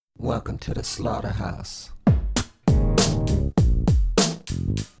Welcome to the slaughterhouse.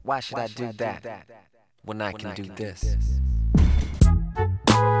 Why should I do that when I can do this?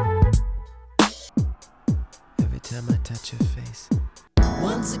 Every time I touch your face.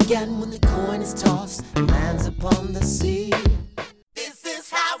 Once again, when the coin is tossed and lands upon the sea. This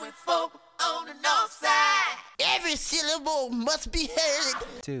is how we folk on the north side. Every syllable must be heard.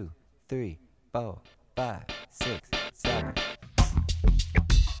 2, 3, 4, 5, 6, 7.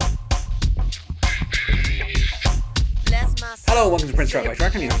 Hello, welcome to Prince Track by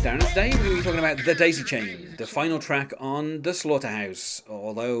Track. I'm your host Darren. Today we're going to be talking about The Daisy Chain, the final track on The Slaughterhouse.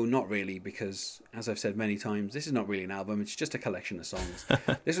 Although not really, because as I've said many times, this is not really an album, it's just a collection of songs.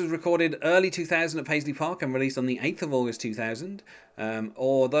 This was recorded early 2000 at Paisley Park and released on the 8th of August 2000.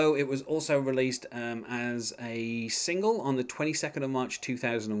 Although it was also released as a single on the 22nd of March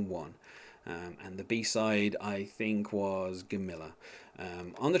 2001. And the B-side, I think, was Gamilla.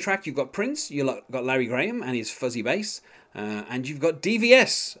 On the track, you've got Prince, you've got Larry Graham and his fuzzy bass, and you've got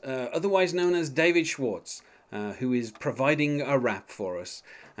DVS, otherwise known as David Schwartz, who is providing a rap for us.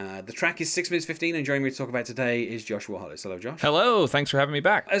 The track is 6 minutes 15, and joining me to talk about today is Joshua Hollis. Hello, Josh. Hello, thanks for having me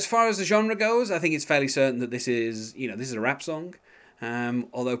back. As far as the genre goes, I think it's fairly certain that this is a rap song.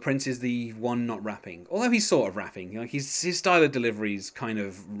 Although Prince is the one not rapping. Although he's sort of rapping. Like his style of delivery is kind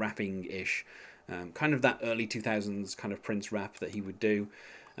of rapping-ish. Kind of that early 2000s kind of Prince rap that he would do.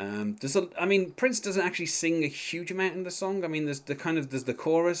 Prince doesn't actually sing a huge amount in the song. I mean, there's the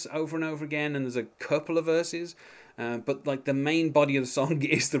chorus over and over again, and there's a couple of verses. But like the main body of the song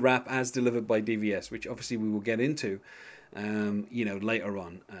is the rap as delivered by DVS, which obviously we will get into. Later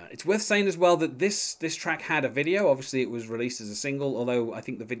on. It's worth saying as well that this track had a video. Obviously, it was released as a single, although I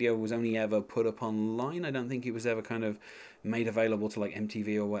think the video was only ever put up online. I don't think it was ever kind of made available to like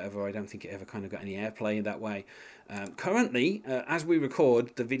MTV or whatever. I don't think it ever kind of got any airplay that way. Currently, as we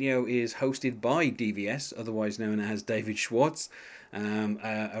record, the video is hosted by DVS, otherwise known as David Schwartz,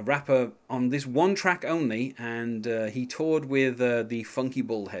 a rapper on this one track only, and he toured with the Funky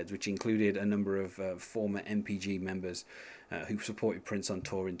Bullheads, which included a number of former MPG members who supported Prince on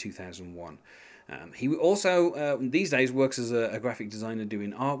tour in 2001. He also, these days, works as a graphic designer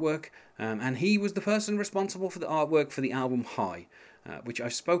doing artwork, and he was the person responsible for the artwork for the album High, which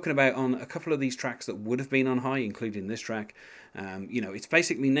I've spoken about on a couple of these tracks that would have been on High, including this track. It's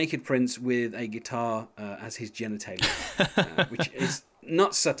basically naked Prince with a guitar as his genitalia, which is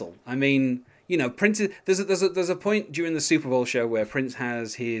not subtle. I mean, Prince. There's a point during the Super Bowl show where Prince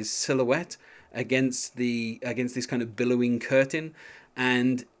has his silhouette against this kind of billowing curtain,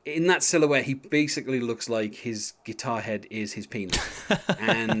 and in that silhouette, he basically looks like his guitar head is his penis.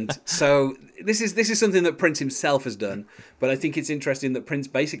 And so this is something that Prince himself has done, but I think it's interesting that Prince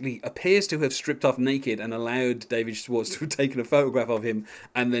basically appears to have stripped off naked and allowed David Schwartz to have taken a photograph of him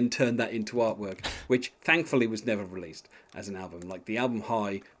and then turned that into artwork, which thankfully was never released as an album. Like the album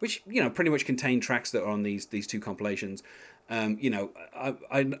High, which pretty much contained tracks that are on these two compilations. I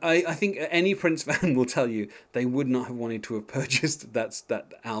think any Prince fan will tell you they would not have wanted to have purchased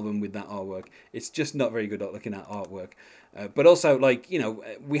that album with that artwork. It's just not very good at looking at artwork. But also,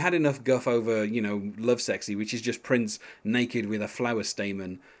 we had enough guff over, Love Sexy, which is just Prince naked with a flower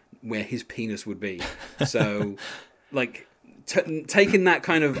stamen where his penis would be. So, taking that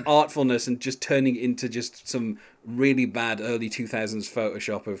kind of artfulness and just turning it into just some really bad early 2000s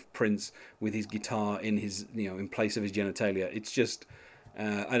Photoshop of Prince with his guitar in his, in place of his genitalia. It's just,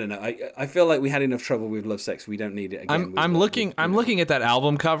 I don't know. I feel like we had enough trouble with Love Sex. We don't need it again. I'm looking at that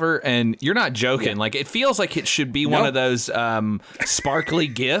album cover, and you're not joking. Yeah. Like, it feels like it should be one of those sparkly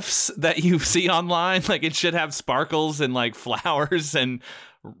GIFs that you see online. Like, it should have sparkles and like flowers and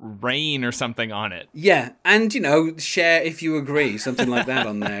rain or something on it. Yeah, and share if you agree, something like that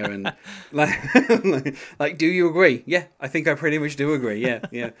on there, and like do you agree? Yeah, I think I pretty much do agree.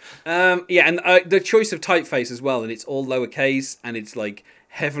 Yeah. And the choice of typeface as well, and it's all lowercase, and it's like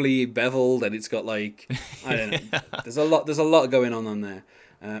heavily beveled, and it's got like I don't know. There's a lot going on there.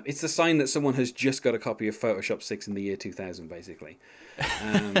 It's the sign that someone has just got a copy of Photoshop 6 in the year 2000, basically.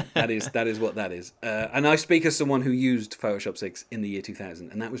 That is what that is. And I speak as someone who used Photoshop 6 in the year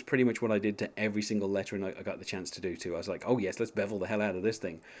 2000, and that was pretty much what I did to every single lettering I got the chance to do too. I was like, oh yes, let's bevel the hell out of this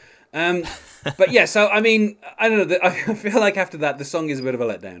thing. But yeah, so I mean, I don't know. I feel like after that, the song is a bit of a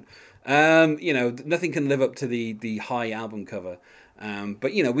letdown. Nothing can live up to the High album cover.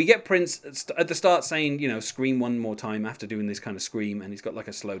 But we get Prince at the start saying, scream one more time after doing this kind of scream, and he's got like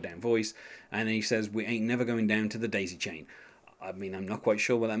a slowed down voice, and then he says, we ain't never going down to the daisy chain. I mean, I'm not quite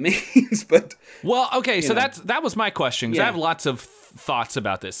sure what that means, but... Well, okay, so that was my question, because I have lots of thoughts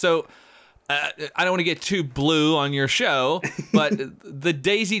about this. So, I don't want to get too blue on your show, but the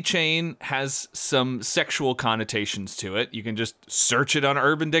daisy chain has some sexual connotations to it. You can just search it on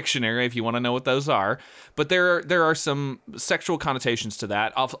Urban Dictionary if you want to know what those are. But there are some sexual connotations to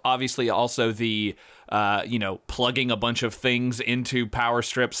that. Obviously, also the plugging a bunch of things into power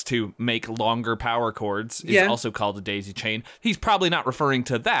strips to make longer power cords is also called a daisy chain. He's probably not referring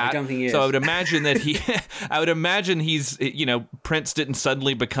to that. I don't think he is. So I would imagine that he's, Prince didn't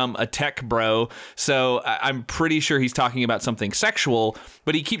suddenly become a tech bro. So I'm pretty sure he's talking about something sexual,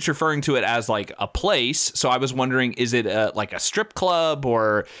 but he keeps referring to it as like a place. So I was wondering, is it like a strip club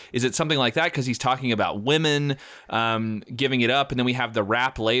or is it something like that? Because he's talking about women giving it up. And then we have the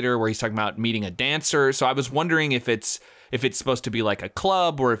rap later where he's talking about meeting a dancer. So I was wondering if it's supposed to be like a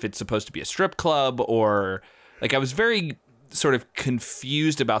club or if it's supposed to be a strip club, or like I was very sort of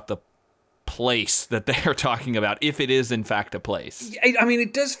confused about the place that they're talking about, if it is in fact a place. I mean,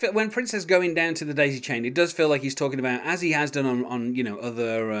 it does feel, when Prince is going down to the daisy chain, it does feel like he's talking about, as he has done on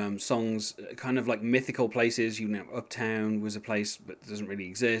other songs, kind of like mythical places. Uptown was a place but doesn't really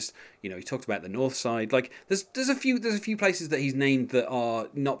exist. He talked about the North Side. Like there's a few places that he's named that are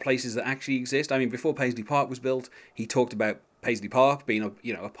not places that actually exist. I mean, before Paisley Park was built, he talked about Paisley Park being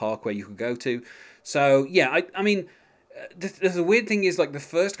a park where you could go to. So yeah, I mean. The weird thing is, like, the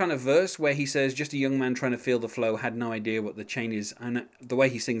first kind of verse where he says, just a young man trying to feel the flow, had no idea what the chain is, and the way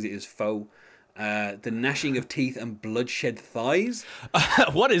he sings it is faux. The gnashing of teeth and bloodshed thighs.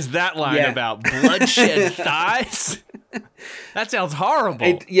 What is that line about? Bloodshed thighs? That sounds horrible.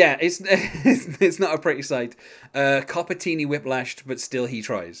 It's not a pretty sight. Coppertini whiplashed, but still he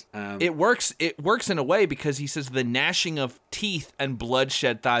tries. It works in a way because he says the gnashing of teeth and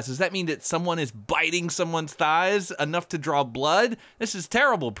bloodshed thighs. Does that mean that someone is biting someone's thighs enough to draw blood? This is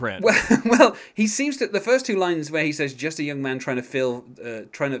terrible, Prince. Well, he seems to, the first two lines where he says, just a young man trying to feel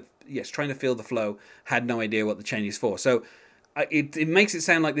the flow, had no idea what the chain is for. So it makes it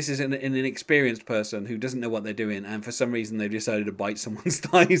sound like this is an inexperienced person who doesn't know what they're doing, and for some reason they've decided to bite someone's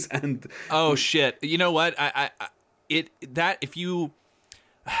thighs. And oh shit! You know what? If you,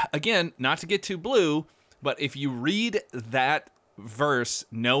 again, not to get too blue, but if you read that verse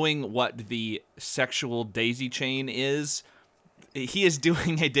knowing what the sexual daisy chain is, he is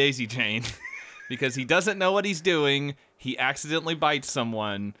doing a daisy chain because he doesn't know what he's doing. He accidentally bites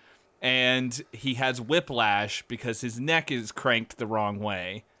someone. And he has whiplash because his neck is cranked the wrong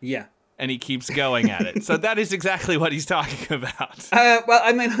way. Yeah. And he keeps going at it. So that is exactly what he's talking about. Well,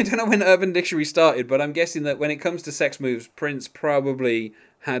 I mean, I don't know when Urban Dictionary started, but I'm guessing that when it comes to sex moves, Prince probably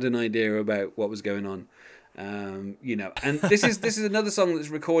had an idea about what was going on. And this is another song that's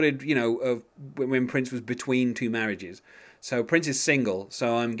recorded, of when Prince was between two marriages. So Prince is single,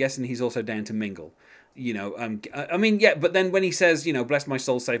 so I'm guessing he's also down to mingle. But then when he says, bless my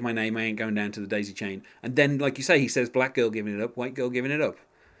soul, save my name, I ain't going down to the daisy chain. And then, like you say, he says, black girl giving it up, white girl giving it up.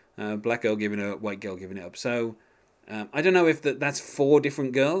 Black girl giving it up, white girl giving it up. So, I don't know if that's four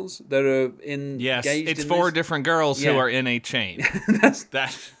different girls that are engaged. Yes, it's in four this. different girls who are in a chain.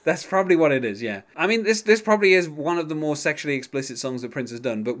 That's probably what it is, yeah. I mean, this probably is one of the more sexually explicit songs that Prince has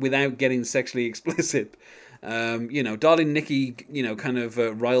done, but without getting sexually explicit. Darling Nikki, kind of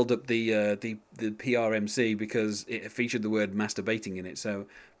riled up the PRMC because it featured the word masturbating in it. So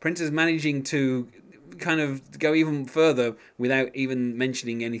Prince is managing to kind of go even further without even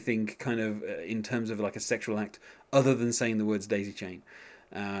mentioning anything kind of in terms of like a sexual act other than saying the words daisy chain.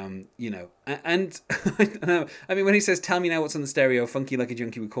 And I don't know. I mean, when he says, tell me now what's on the stereo, funky like a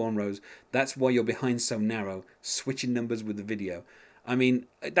junkie with cornrows, that's why you're behind so narrow, switching numbers with the video. I mean,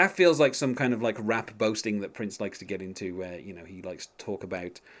 that feels like some kind of like rap boasting that Prince likes to get into, where he likes to talk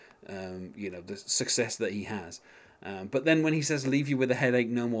about the success that he has. But then when he says, leave you with a headache,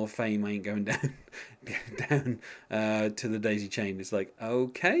 no more fame, I ain't going down to the daisy chain, it's like,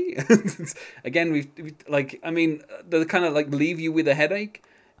 okay. Again, the kind of like leave you with a headache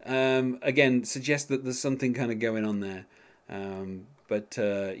again suggests that there's something kind of going on there.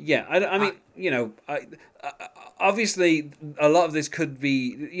 Obviously, a lot of this could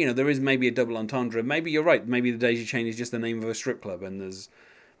be, there is maybe a double entendre. Maybe you're right. Maybe the daisy chain is just the name of a strip club, and there's,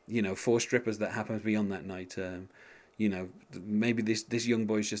 four strippers that happen to be on that night. Maybe this young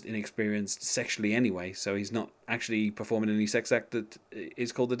boy's just inexperienced sexually anyway, so he's not actually performing any sex act that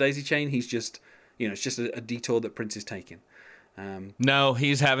is called the daisy chain. He's just, it's just a detour that Prince is taking. No,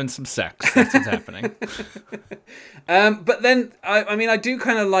 he's having some sex. That's what's happening. But then, I do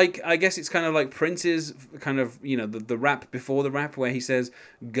kind of like, I guess it's kind of like Prince's kind of, the rap before the rap where he says,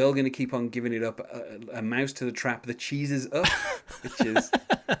 girl gonna keep on giving it up, a mouse to the trap, the cheese is up,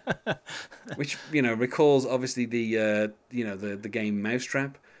 which recalls obviously the game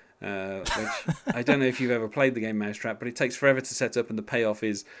Mousetrap. which I don't know if you've ever played the game Mousetrap, but it takes forever to set up, and the payoff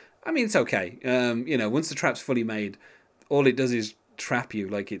is, I mean, it's okay. Once the trap's fully made, all it does is trap you.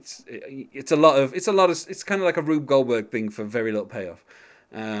 Like it's kind of like a Rube Goldberg thing for very little payoff.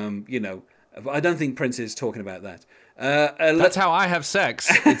 But I don't think Prince is talking about that. That's how I have sex.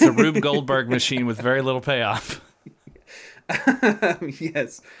 It's a Rube Goldberg machine with very little payoff.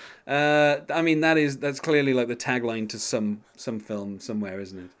 Yes. I mean, that's clearly like the tagline to some film somewhere,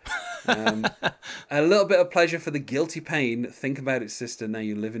 isn't it? A little bit of pleasure for the guilty pain. Think about it, sister. Now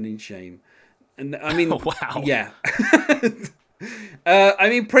you're living in shame. And I mean, wow. Yeah. I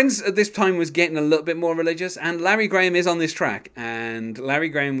mean, Prince at this time was getting a little bit more religious, and Larry Graham is on this track. And Larry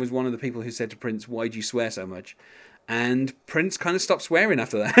Graham was one of the people who said to Prince, "Why'd you swear so much?" And Prince kind of stopped swearing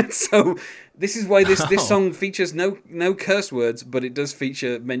after that. So this is why this song features no curse words, but it does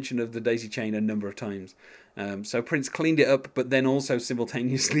feature mention of the daisy chain a number of times. So Prince cleaned it up, but then also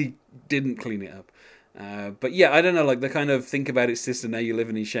simultaneously didn't clean it up. But yeah, I don't know, like the kind of think about it, sister, now you're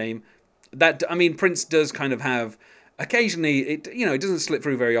living in shame. That, I mean, Prince does kind of have occasionally, it doesn't slip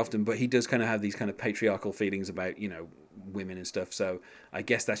through very often, but he does kind of have these kind of patriarchal feelings about, women and stuff. So I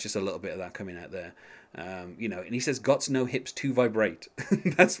guess that's just a little bit of that coming out there. And he says, "Got's no hips to vibrate."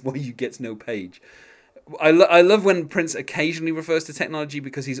 That's why you get no page. I love when Prince occasionally refers to technology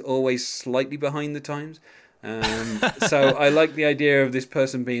because he's always slightly behind the times. So I like the idea of this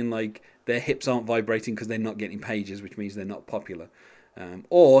person being like, their hips aren't vibrating because they're not getting pages, which means they're not popular.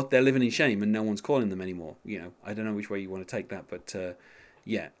 Or they're living in shame and no one's calling them anymore. I don't know which way you want to take that, but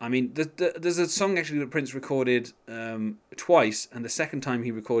yeah. I mean, there's a song actually that Prince recorded twice, and the second time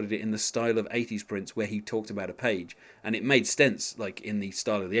he recorded it in the style of 80s Prince, where he talked about a page, and it made sense, like in the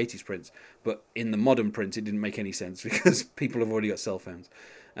style of the 80s Prince, but in the modern Prince, it didn't make any sense because people have already got cell phones.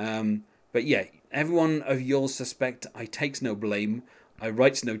 But yeah, everyone of yours suspect I takes no blame, I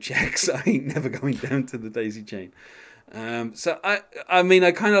writes no checks, I ain't never going down to the daisy chain. So I mean,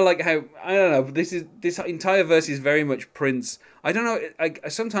 I kind of like how, I don't know, this entire verse is very much Prince. I don't know,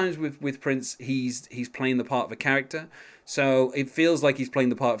 sometimes with Prince, he's playing the part of a character, so it feels like he's playing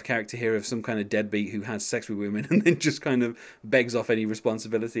the part of a character here of some kind of deadbeat who has sex with women and then just kind of begs off any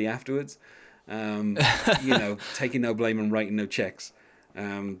responsibility afterwards. Taking no blame and writing no checks.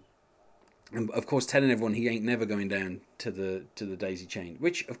 And of course telling everyone he ain't never going down to the daisy chain,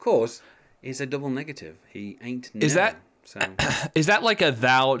 which of course is a double negative. He ain't never. Is that like a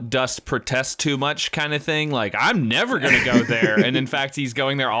thou dost protest too much kind of thing? Like, I'm never going to go there. And in fact, he's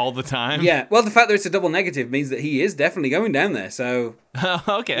going there all the time. Yeah. Well, the fact that it's a double negative means that he is definitely going down there. So,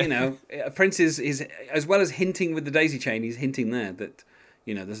 okay. Prince is, as well as hinting with the daisy chain, he's hinting there that,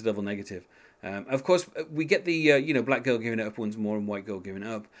 there's a double negative. Of course, we get the, black girl giving it up once more and white girl giving it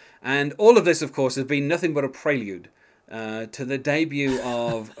up. And all of this, of course, has been nothing but a prelude to the debut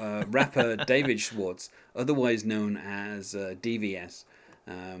of rapper David Schwartz, otherwise known as DVS,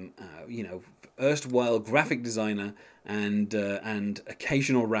 erstwhile graphic designer and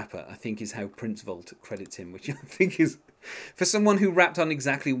occasional rapper, I think is how Prince Vault credits him, which I think is, for someone who rapped on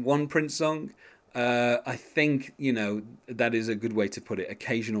exactly one Prince song, I think, that is a good way to put it,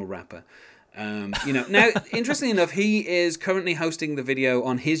 occasional rapper. Now, interestingly enough, he is currently hosting the video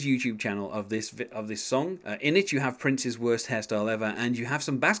on his YouTube channel of this song. In it, you have Prince's worst hairstyle ever, and you have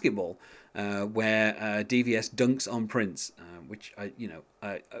some basketball where DVS dunks on Prince, which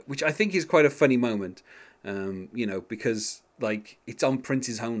I think is quite a funny moment. Because like it's on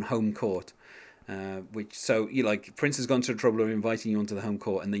Prince's own home court. Prince has gone to the trouble of inviting you onto the home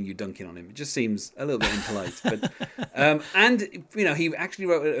court and then you dunking on him. It just seems a little bit impolite. But he actually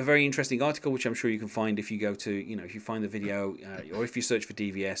wrote a very interesting article, which I'm sure you can find if you go to, if you find the video or if you search for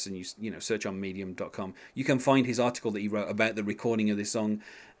DVS and you search on medium.com, you can find his article that he wrote about the recording of this song.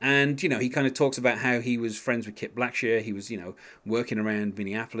 And, he kind of talks about how he was friends with Kit Blackshear. He was, working around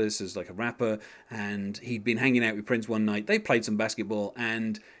Minneapolis as like a rapper, and he'd been hanging out with Prince one night. They played some basketball,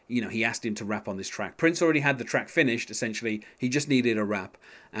 and, he asked him to rap on this track. Prince already had the track finished, essentially. He just needed a rap.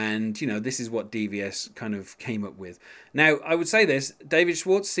 And, this is what DVS kind of came up with. Now, I would say this, David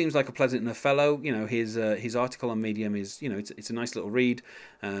Schwartz seems like a pleasant enough fellow. His article on Medium is, it's a nice little read.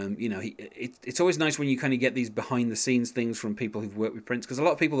 It's always nice when you kind of get these behind-the-scenes things from people who've worked with Prince, because a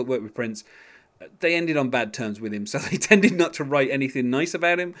lot of people that work with Prince, they ended on bad terms with him, so they tended not to write anything nice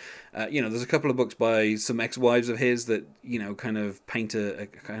about him. There's a couple of books by some ex-wives of his that, kind of paint a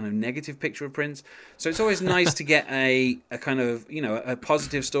kind of negative picture of Prince. So it's always nice to get a kind of, a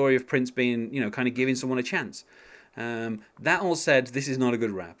positive story of Prince being, kind of giving someone a chance. That all said, this is not a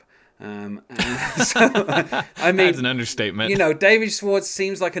good rap. And so, I mean, That's an understatement. You know, David Schwartz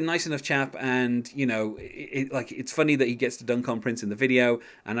seems like a nice enough chap, and you know, it's funny that he gets to dunk on Prince in the video.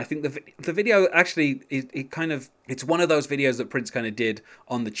 And I think the video actually it's one of those videos that Prince kind of did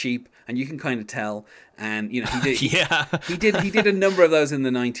on the cheap, and you can kind of tell. And you know, he did he did a number of those in the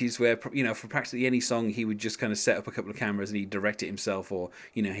 90s where, you know, for practically any song he would just kind of set up a couple of cameras and he'd direct it himself, or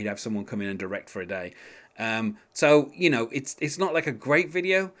you know, he'd have someone come in and direct for a day. So you know, it's not like a great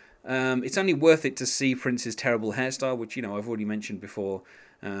video. It's only worth it to see Prince's terrible hairstyle, which, you know, I've already mentioned before,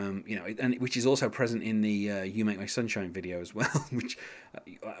 you know, and which is also present in the "You Make My Sunshine" video as well,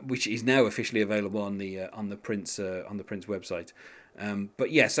 which is now officially available on the Prince website.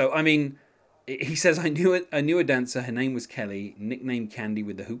 But yeah, so I mean, he says, I knew a dancer. Her name was Kelly, nicknamed Candy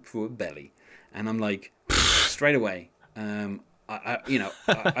with the hoop for a belly, and I'm like, straight away.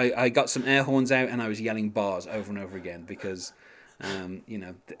 I got some air horns out and I was yelling bars over and over again because. You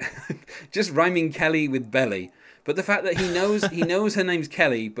know, just rhyming Kelly with belly, but the fact that he knows her name's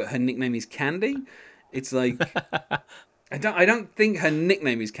Kelly, but her nickname is Candy, it's like I don't think her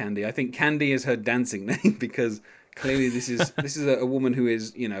nickname is Candy. I think Candy is her dancing name because clearly this is a woman who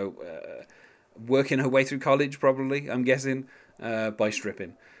is, you know, working her way through college, probably, I'm guessing, by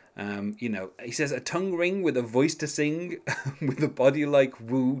stripping. You know, he says a tongue ring with a voice to sing, with a body like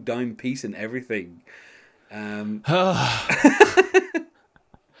woo, dime piece and everything.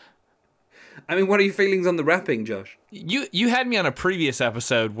 I mean, what are your feelings on the rapping, Josh? You had me on a previous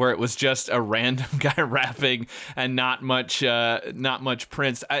episode where it was just a random guy rapping and not much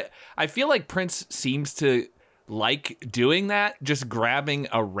Prince. I feel like Prince seems to like doing that, just grabbing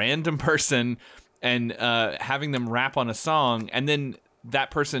a random person and having them rap on a song, and then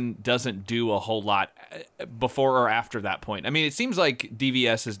that person doesn't do a whole lot before or after that point. I mean, it seems like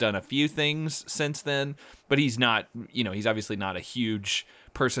DVS has done a few things since then, but he's not, you know, he's obviously not a huge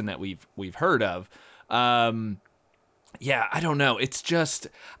person that we've heard of. Yeah, I don't know. It's just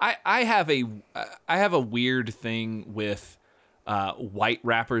I have a weird thing with white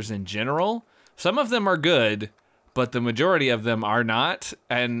rappers in general. Some of them are good, but the majority of them are not,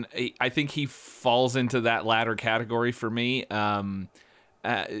 and I think he falls into that latter category for me.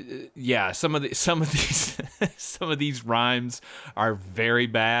 Yeah, some of these rhymes are very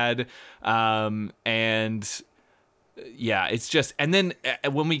bad, and yeah, it's just, and then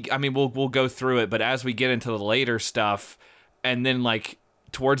we'll go through it, but as we get into the later stuff, and then like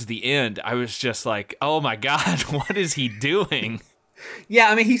towards the end, I was just like, oh my God, what is he doing? Yeah,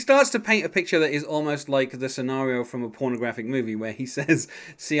 I mean, he starts to paint a picture that is almost like the scenario from a pornographic movie where he says,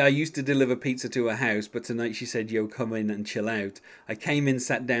 see, I used to deliver pizza to her house, but tonight she said, yo, come in and chill out. I came in,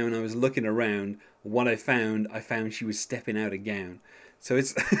 sat down, I was looking around. What I found she was stepping out of gown. So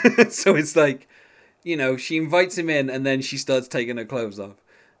it's so it's like, you know, she invites him in and then she starts taking her clothes off.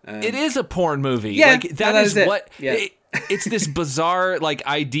 It is a porn movie. Yeah, like that is what... Yeah. It's this bizarre like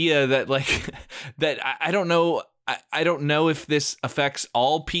idea that like that I don't know. I don't know if this affects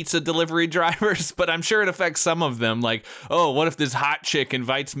all pizza delivery drivers, but I'm sure it affects some of them. Like, oh, what if this hot chick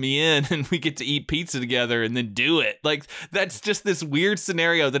invites me in and we get to eat pizza together and then do it? Like, that's just this weird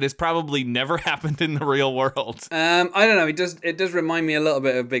scenario that has probably never happened in the real world. I don't know. It does remind me a little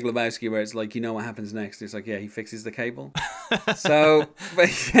bit of Big Lebowski, where it's like, you know what happens next? It's like, yeah, he fixes the cable. So,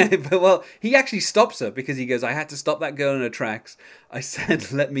 but well, he actually stops her because he goes, I had to stop that girl in her tracks. I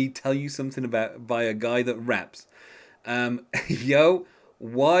said, let me tell you something by a guy that raps. Yo,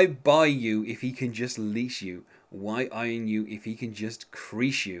 why buy you if he can just leash you? Why iron you if he can just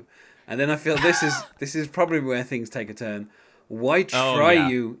crease you? And then I feel this is probably where things take a turn. Why try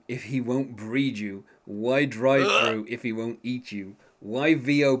you if he won't breed you? Why drive through if he won't eat you? Why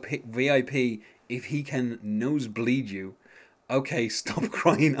VIP if he can nosebleed you? Okay, stop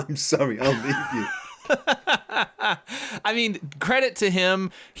crying. I'm sorry. I'll leave you. I mean, credit to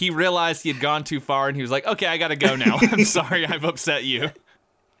him. He realized he had gone too far and he was like, okay, I gotta go now. I'm sorry I've upset you.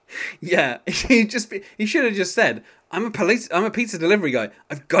 Yeah, he should have just said, I'm a pizza delivery guy.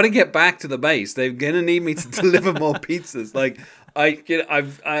 I've got to get back to the base. They're gonna need me to deliver more pizzas. Like,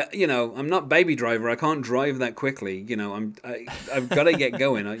 I'm not Baby Driver. I can't drive that quickly. You know, I've got to get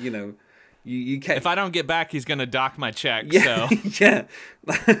going. You can't. If I don't get back, he's gonna dock my check. Yeah, So yeah.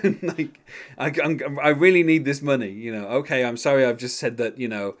 Like, I really need this money. You know. Okay, I'm sorry. I've just said that. You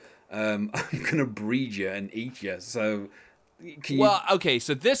know, I'm gonna breed you and eat you. So, can you... Well, okay.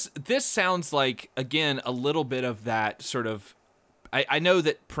 So this sounds like, again, a little bit of that sort of. I know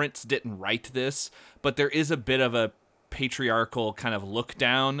that Prince didn't write this, but there is a bit of a patriarchal kind of look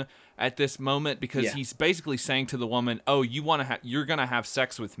down at this moment, because he's basically saying to the woman, "Oh, you're gonna have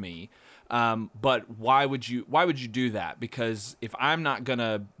sex with me." But why would you do that? Because if I'm not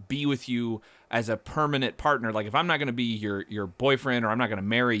gonna be with you as a permanent partner, like if I'm not gonna be your boyfriend or I'm not gonna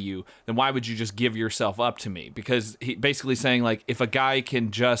marry you, then why would you just give yourself up to me? Because he basically saying like if a guy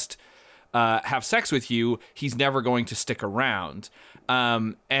can just have sex with you, he's never going to stick around.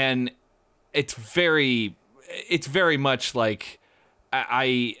 And it's very much like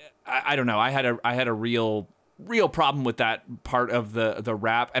I don't know. I had a real problem with that part of the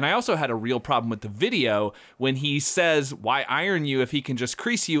rap, and I also had a real problem with the video when he says, "Why iron you if he can just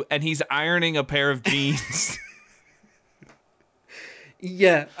crease you?" and he's ironing a pair of jeans.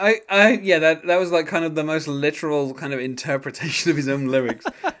 Yeah, that was like kind of the most literal kind of interpretation of his own lyrics,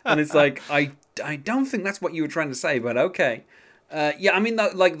 and it's like I don't think that's what you were trying to say, but okay. Yeah, I mean,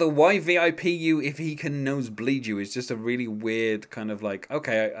 like the why VIP you if he can nosebleed you is just a really weird kind of like,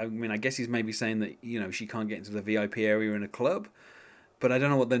 okay, I mean, I guess he's maybe saying that, you know, she can't get into the VIP area in a club, but I don't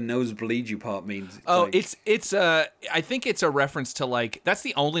know what the nosebleed you part means. I think it's a reference to like, that's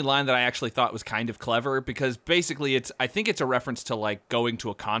the only line that I actually thought was kind of clever, because basically I think it's a reference to like going to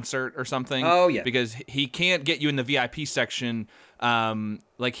a concert or something. Oh, yeah. Because he can't get you in the VIP section.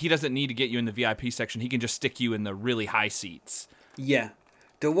 Like he doesn't need to get you in the VIP section. He can just stick you in the really high seats. Yeah.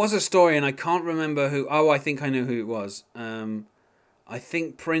 There was a story, and I can't remember who. Oh, I think I know who it was. I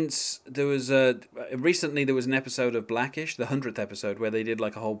think Prince. There was recently there was an episode of Blackish, the 100th episode, where they did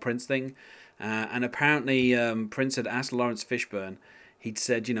like a whole Prince thing, and apparently Prince had asked Lawrence Fishburne. He'd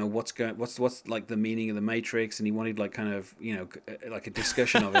said, you know, what's like the meaning of the Matrix, and he wanted like kind of, you know, like a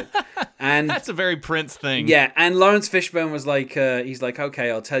discussion of it. And that's a very Prince thing. Yeah, and Lawrence Fishburne was like, he's like, okay,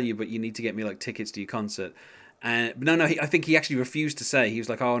 I'll tell you, but you need to get me like tickets to your concert. And I think he actually refused to say. He was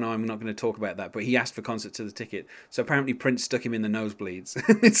like, "Oh no, I'm not going to talk about that." But he asked for concert to the ticket. So apparently Prince stuck him in the nosebleeds.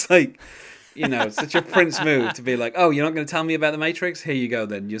 It's like, you know, such a Prince move to be like, "Oh, you're not going to tell me about the Matrix? Here you go.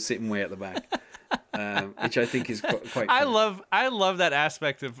 Then you're sitting way at the back," which I think is quite funny. I love that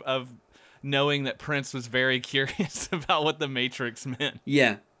aspect of knowing that Prince was very curious about what the Matrix meant.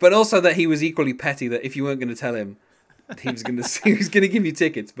 Yeah, but also that he was equally petty. That if you weren't going to tell him, he was going to give you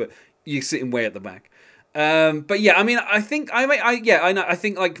tickets, but you're sitting way at the back. But yeah, I mean, I think I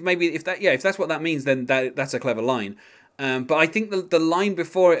think like maybe if that's what that means, then that's a clever line. But I think the line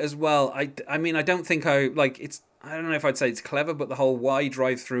before it as well. I mean, I don't think I don't know if I'd say it's clever, but the whole why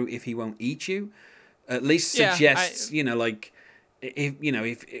drive through if he won't eat you, at least suggests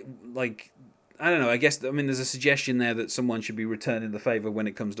I don't know. I guess there's a suggestion there that someone should be returning the favor when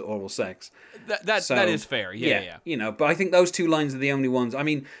it comes to oral sex. That is fair. Yeah. You know, but I think those two lines are the only ones. I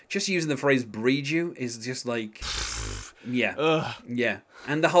mean, just using the phrase "breed you" is just like, yeah, yeah,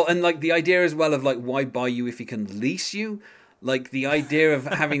 and the idea as well of like why buy you if he can lease you. Like the idea of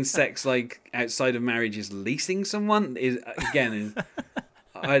having sex like outside of marriage is leasing someone is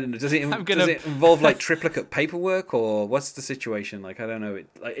I don't know. Does it involve like triplicate paperwork, or what's the situation? Like I don't know.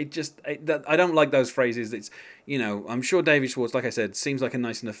 I don't like those phrases. It's, you know, I'm sure David Schwartz, like I said, seems like a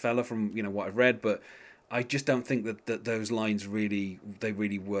nice enough fella from, you know, what I've read, but I just don't think that those lines really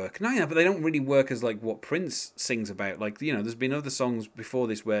work. No, yeah, but they don't really work as like what Prince sings about. Like, you know, there's been other songs before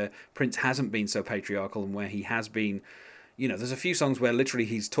this where Prince hasn't been so patriarchal, and where he has been, you know, there's a few songs where literally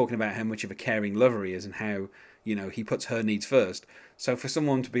he's talking about how much of a caring lover he is and how, you know, he puts her needs first. So for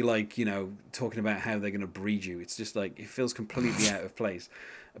someone to be like, you know, talking about how they're going to breed you, it's just like, it feels completely out of place.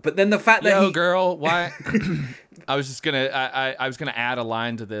 But then the fact that girl, why? I was just gonna, I was gonna add a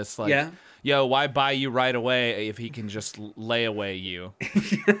line to this, like, yeah? Yo, why buy you right away if he can just lay away you?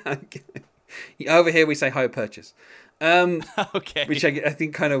 Over here we say hire purchase. Okay. Which I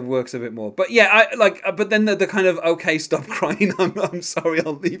think kind of works a bit more. But yeah, but then the kind of, okay, stop crying, I'm sorry,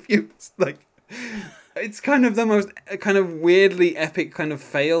 I'll leave you. It's like, it's kind of the most kind of weirdly epic kind of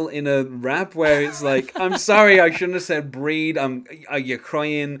fail in a rap where it's like, I'm sorry, I shouldn't have said breed. You're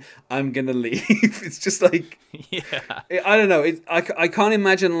crying. I'm gonna leave. It's just like, yeah. I don't know. I can't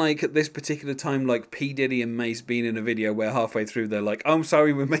imagine like at this particular time like P Diddy and Mace being in a video where halfway through they're like, I'm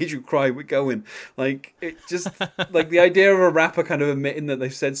sorry, we made you cry. We're going. Like it just like the idea of a rapper kind of admitting that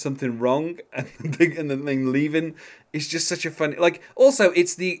they've said something wrong and then leaving. It's just such a funny, like, also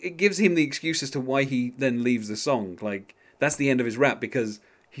it gives him the excuse as to why he then leaves the song. Like, that's the end of his rap because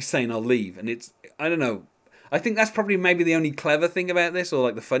he's saying I'll leave. And it's, I don't know. I think that's probably maybe the only clever thing about this, or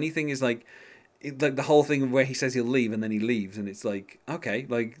like the funny thing is like, like the whole thing where he says he'll leave and then he leaves, and it's like, okay,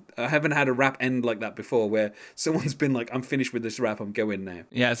 like I haven't had a rap end like that before, where someone's been like, I'm finished with this rap, I'm going now.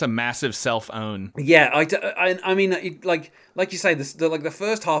 Yeah, it's a massive self-own. Yeah, I mean, like you say, the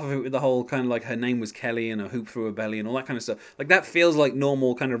first half of it with the whole kind of like her name was Kelly and a hoop through her belly and all that kind of stuff, like that feels like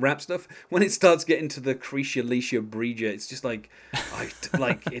normal kind of rap stuff. When it starts getting to the Cretia Alicia Bridger, it's just like,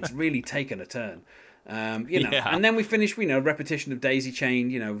 like it's really taken a turn. And then we finish, repetition of Daisy Chain,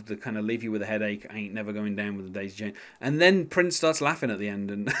 the kind of leave you with a headache, I ain't never going down with the Daisy Chain. And then Prince starts laughing at the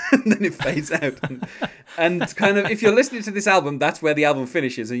end, and, and then it fades out. And kind of, if you're listening to this album, that's where the album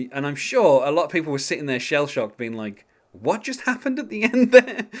finishes. And I'm sure a lot of people were sitting there shell-shocked, being like, what just happened at the end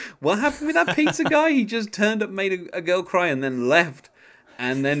there? What happened with that pizza guy? He just turned up, made a girl cry, and then left.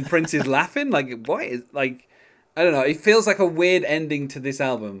 And then Prince is laughing? Like, what is, like, I don't know. It feels like a weird ending to this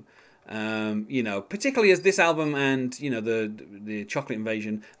album. Particularly as this album and the Chocolate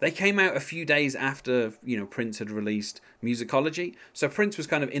Invasion, they came out a few days after Prince had released Musicology. So Prince was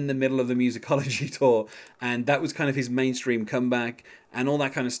kind of in the middle of the Musicology tour, and that was kind of his mainstream comeback and all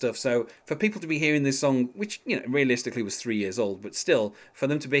that kind of stuff. So for people to be hearing this song, which realistically was 3 years old, but still for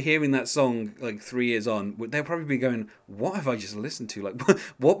them to be hearing that song like 3 years on, they'll probably be going, "What have I just listened to? Like,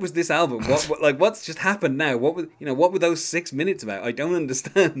 what was this album? What's just happened now? What were those 6 minutes about? I don't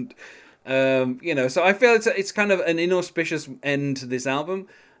understand." So I feel it's kind of an inauspicious end to this album.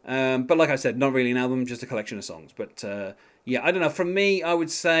 But like I said, not really an album, just a collection of songs. But I don't know. From me, I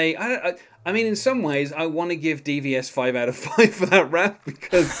would say I mean, in some ways, I want to give DVS 5 out of 5 for that rap,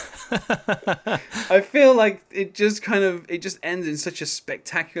 because I feel like it just ends in such a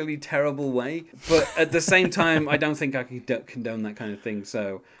spectacularly terrible way. But at the same time, I don't think I can condone that kind of thing.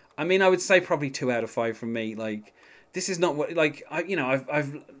 So I mean, I would say probably 2 out of 5 from me. Like, this is not what, like,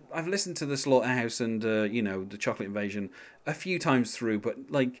 I've listened to the Slaughterhouse and the Chocolate Invasion a few times through, but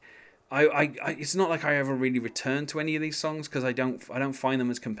like I it's not like I ever really return to any of these songs, because I don't find them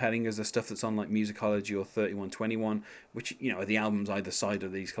as compelling as the stuff that's on like Musicology or 3121, which are the albums either side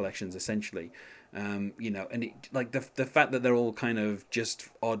of these collections essentially. And it, like the fact that they're all kind of just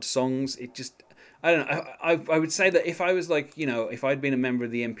odd songs, it just, I don't know. I would say that if I was like, if I'd been a member of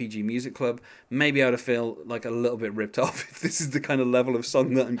the MPG Music Club, maybe I'd have felt like a little bit ripped off if this is the kind of level of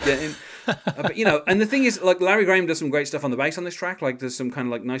song that I'm getting. But and the thing is, like, Larry Graham does some great stuff on the bass on this track. Like, there's some kind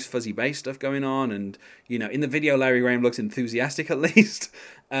of like nice fuzzy bass stuff going on, and in the video, Larry Graham looks enthusiastic at least.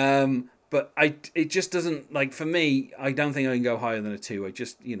 But it just doesn't, like, for me, I don't think I can go higher than a 2. I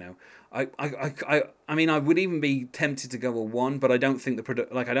just, I mean, I would even be tempted to go a 1, but I don't think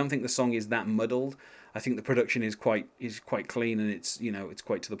I don't think the song is that muddled. I think the production is quite clean, and it's it's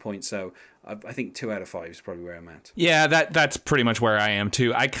quite to the point. So I think 2 out of 5 is probably where I'm at. Yeah, that's pretty much where I am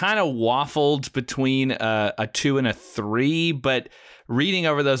too. I kind of waffled between a 2 and a 3, but reading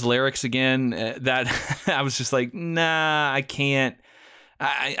over those lyrics again, that I was just like, nah, I can't.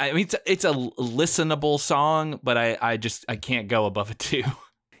 I mean, it's a listenable song, but I can't go above a 2.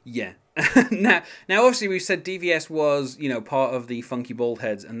 Yeah. now obviously we said DVS was part of the Funky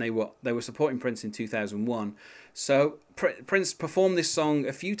Baldheads, and they were supporting Prince in 2001. So Prince performed this song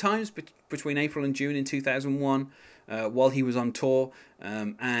a few times between April and June in 2001 while he was on tour,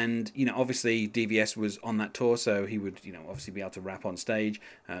 and obviously DVS was on that tour, so he would obviously be able to rap on stage.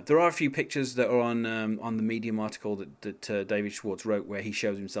 There are a few pictures that are on the Medium article that David Schwartz wrote, where he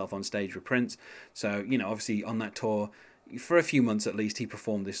shows himself on stage with Prince. So obviously on that tour, for a few months at least, he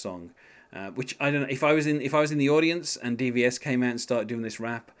performed this song, which I don't know, if I was in the audience and DVS came out and started doing this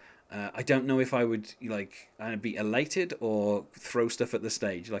rap, I don't know if I would be elated or throw stuff at the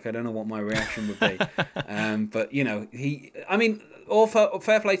stage. Like, I don't know what my reaction would be. But all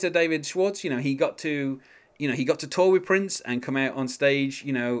fair play to David Schwartz. He got to tour with Prince and come out on stage,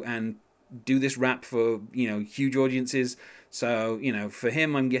 and do this rap for huge audiences. So for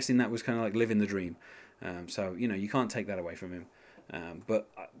him, I'm guessing that was kind of like living the dream. So you can't take that away from him. But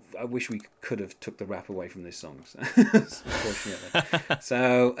I wish we could have took the rap away from this song, unfortunately.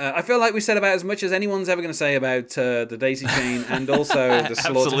 So I feel like we said about as much as anyone's ever going to say about the Daisy Chain and also the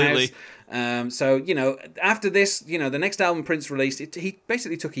Slaughterhouse. So after this, the next album Prince released, he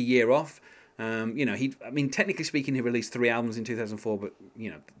basically took a year off. Technically speaking, he released 3 albums in 2004, but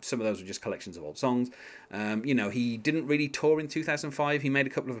some of those were just collections of old songs. He didn't really tour in 2005. He made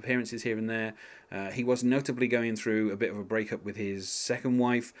a couple of appearances here and there. He was notably going through a bit of a breakup with his second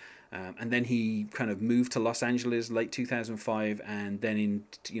wife, and then he kind of moved to Los Angeles late 2005, and then in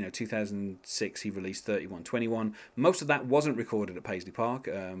 2006 he released 3121. Most of that wasn't recorded at Paisley Park.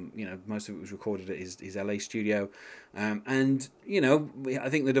 Most of it was recorded at his LA studio, and I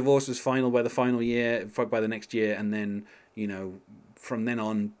think the divorce was final by the next year, and then from then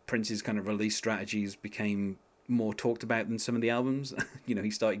on, Prince's kind of release strategies became more talked about than some of the albums.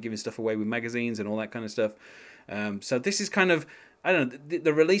 He started giving stuff away with magazines and all that kind of stuff. So this is kind of, I don't know,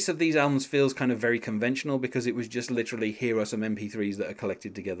 the release of these albums feels kind of very conventional because it was just literally, here are some MP3s that are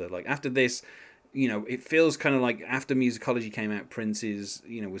collected together. Like after this, it feels kind of like after Musicology came out, Prince's,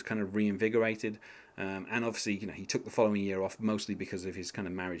 was kind of reinvigorated. And obviously, he took the following year off mostly because of his kind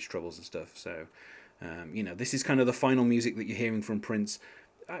of marriage troubles and stuff. So, this is kind of the final music that you're hearing from Prince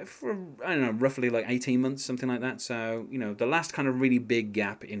for, I don't know, roughly like 18 months, something like that. So, the last kind of really big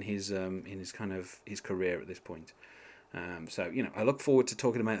gap in his kind of his career at this point. So, I look forward to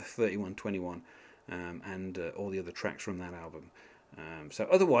talking about 3121 and all the other tracks from that album. So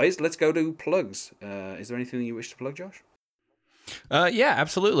otherwise, let's go to plugs. Is there anything you wish to plug, Josh? Yeah,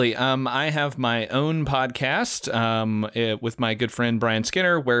 absolutely. I have my own podcast with my good friend Brian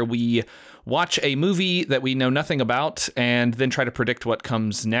Skinner, where we watch a movie that we know nothing about and then try to predict what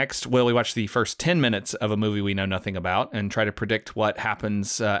comes next. Well, we watch the first 10 minutes of a movie we know nothing about and try to predict what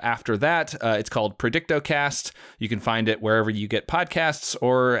happens after that. It's called Predictocast. You can find it wherever you get podcasts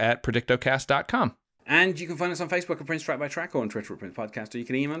or at predictocast.com. And you can find us on Facebook at Prince Track by Track or on Twitter at Prince Podcast, or you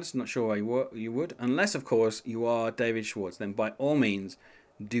can email us. I'm not sure why you would, unless, of course, you are David Schwartz. Then by all means,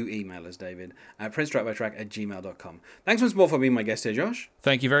 do email us, David, at princetrackbytrack@gmail.com. Thanks once more for being my guest here, Josh.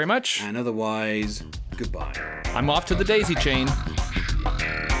 Thank you very much. And otherwise, goodbye. I'm off to the daisy chain.